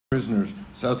prisoners.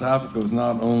 South Africa was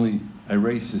not only a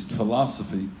racist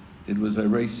philosophy, it was a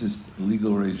racist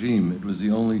legal regime. It was the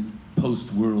only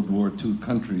post-World War II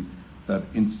country that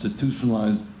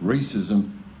institutionalized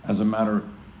racism as a matter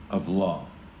of law.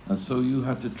 And so you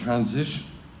had to transition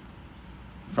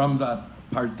from that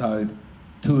apartheid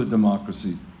to a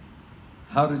democracy.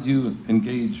 How did you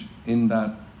engage in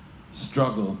that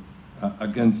struggle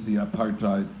against the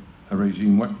apartheid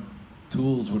regime? What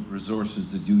tools, what resources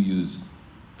did you use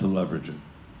to leverage it?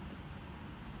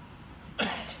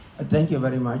 Thank you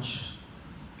very much.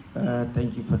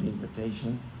 Thank you for the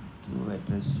invitation to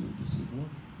address you this evening.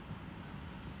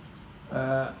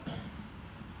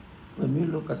 When we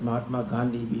look at Mahatma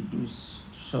Gandhi, we do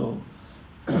so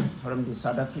from the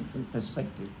South African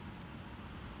perspective.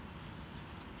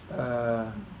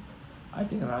 I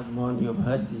think, Rajmohan, you've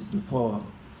heard this before.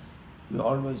 You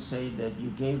always say that you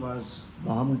gave us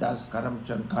Mohamdas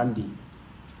Karamchand Gandhi,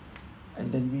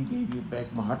 and then we gave you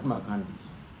back Mahatma Gandhi.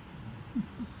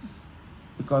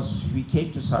 Because we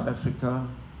came to South Africa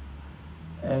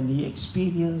and he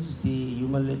experienced the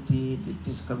humiliation, the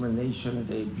discrimination,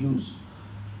 the abuse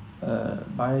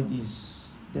by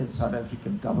the South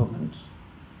African government,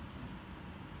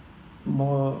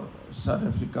 more South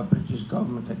Africa, British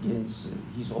government against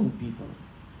his own people.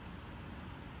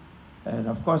 And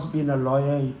of course, being a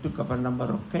lawyer, he took up a number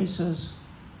of cases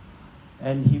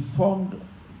and he formed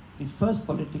the first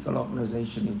political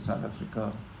organization in South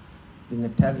Africa, the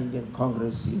Natal Indian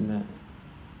Congress in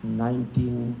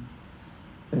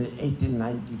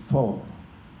 1894.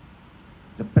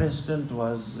 The president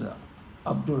was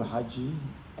Abdul Haji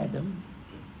Adam,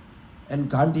 and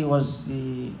Gandhi was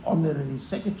the honorary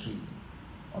secretary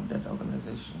of that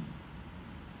organization.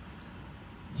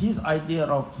 His idea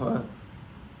of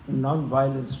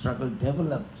non-violent struggle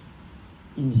developed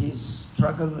in his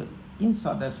struggle in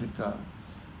South Africa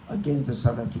against the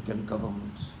South African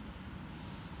government.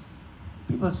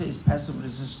 People say it's passive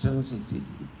resistance. It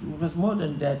was more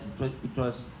than that. It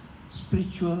was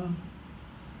spiritual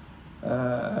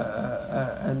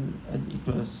and it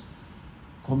was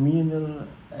communal.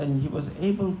 And he was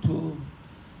able to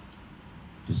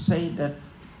say that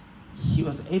he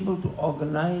was able to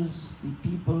organize the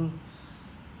people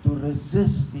to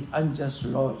resist the unjust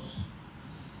laws.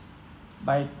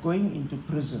 By going into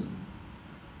prison,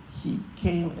 he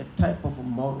became a type of a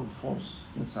moral force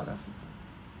in South Africa.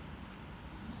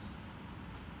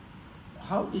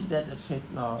 How did that affect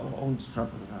our own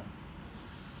struggle now?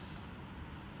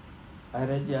 I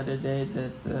read the other day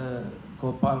that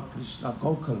Gopal Krishna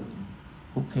Gokhale,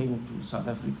 who came to South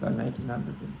Africa in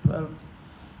 1912,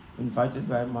 invited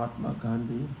by Mahatma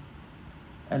Gandhi,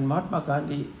 and Mahatma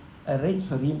Gandhi arranged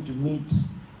for him to meet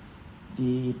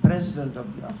the president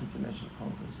of the African National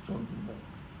Congress, John Dube.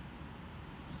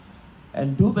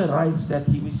 And Dube writes that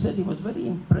he said he was very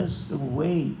impressed the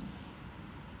way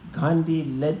Gandhi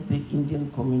led the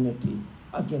Indian community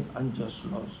against unjust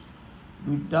laws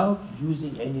without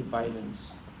using any violence.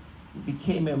 It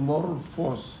became a moral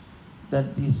force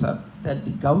that the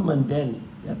government then,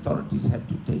 the authorities had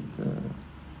to take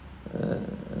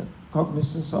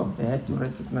cognizance of. They had to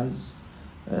recognize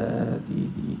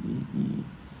the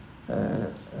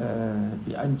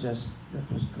unjust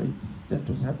that was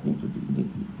happening to the Indian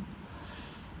people.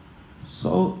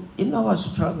 So in our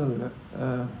struggle,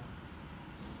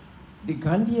 the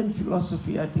Gandhian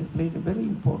philosophy, I think, played a very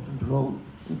important role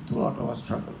throughout our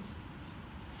struggle.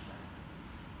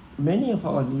 Many of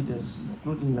our leaders,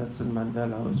 including Nelson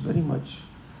Mandela, was very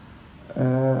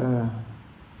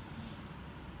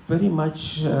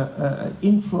much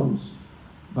influenced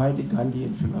by the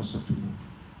Gandhian philosophy.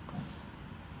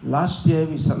 Last year,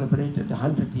 we celebrated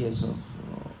 100 years of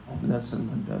Nelson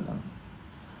Mandela.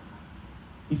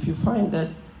 If you find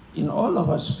that in all of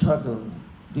our struggle,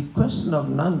 the question of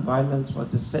non-violence was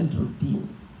the central theme,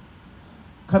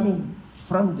 coming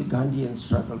from the Gandhian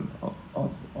struggle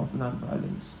of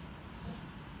non-violence.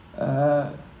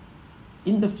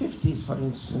 In the 50s, for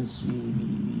instance,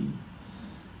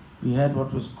 we had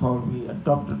what was called, we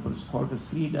adopted what was called the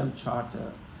Freedom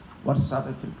Charter, what South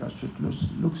Africa should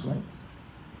looks like.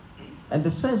 And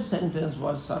the first sentence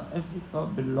was, South Africa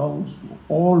belongs to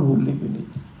all who live in it,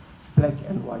 black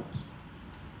and white.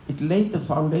 It laid the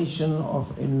foundation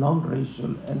of a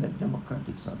non-racial and a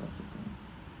democratic South Africa.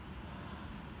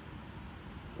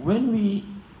 When we,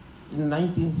 in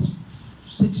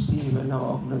 1960, when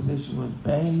our organization was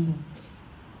banned,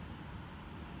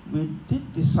 we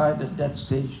did decide at that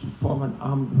stage to form an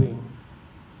armed wing.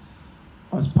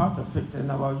 As part of it, and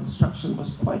our instruction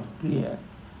was quite clear.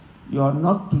 You are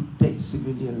not to take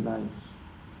civilian lives.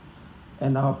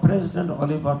 And our President,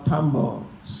 Oliver Tambo,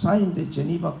 signed the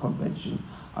Geneva Convention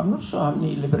I'm not sure how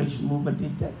many liberation movement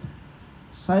did that.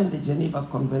 Signed the Geneva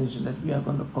Convention that we are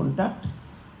going to conduct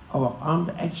our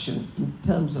armed action in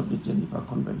terms of the Geneva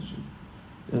Convention.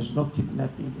 There's no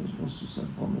kidnapping, there's no suicide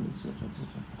bombing, etc., etc.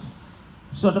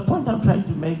 So the point I'm trying to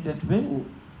make that when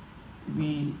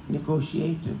we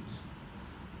negotiated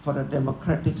for a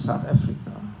democratic South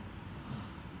Africa,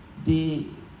 the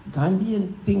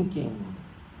Gandhian thinking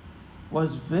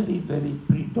was very, very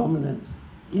predominant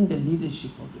in the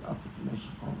leadership of the African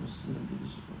National Congress, in the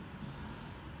leadership of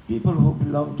people who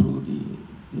belong to the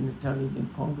Italian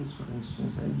Congress, for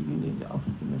instance, and even in the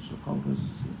African National Congress,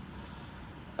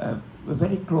 were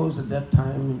very close at that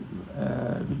time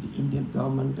with the Indian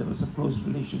government. There was a close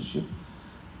relationship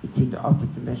between the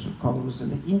African National Congress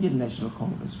and the Indian National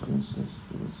Congress, for instance.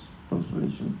 There was close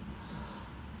relation.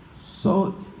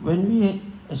 So when we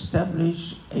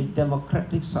establish a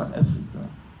democratic South Africa,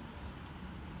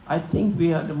 I think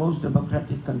we are the most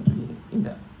democratic country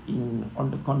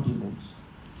on the continent,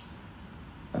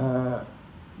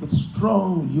 with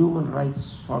strong human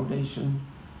rights foundation,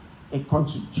 a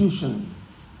constitution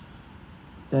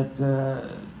that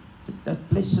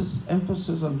places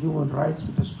emphasis on human rights,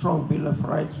 with a strong Bill of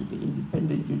Rights, with the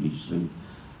independent judiciary,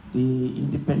 the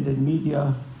independent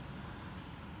media,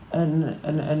 and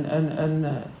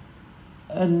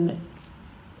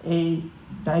a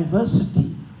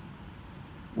diversity,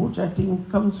 which I think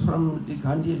comes from the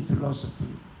Gandhian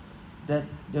philosophy, that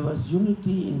there was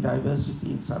unity in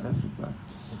diversity in South Africa.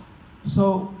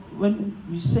 So when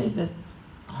we say that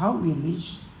how we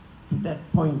reached to that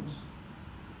point,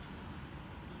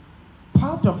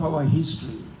 part of our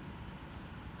history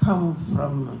comes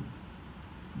from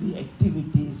the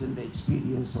activities and the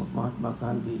experience of Mahatma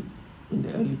Gandhi in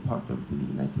the early part of the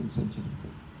 19th century.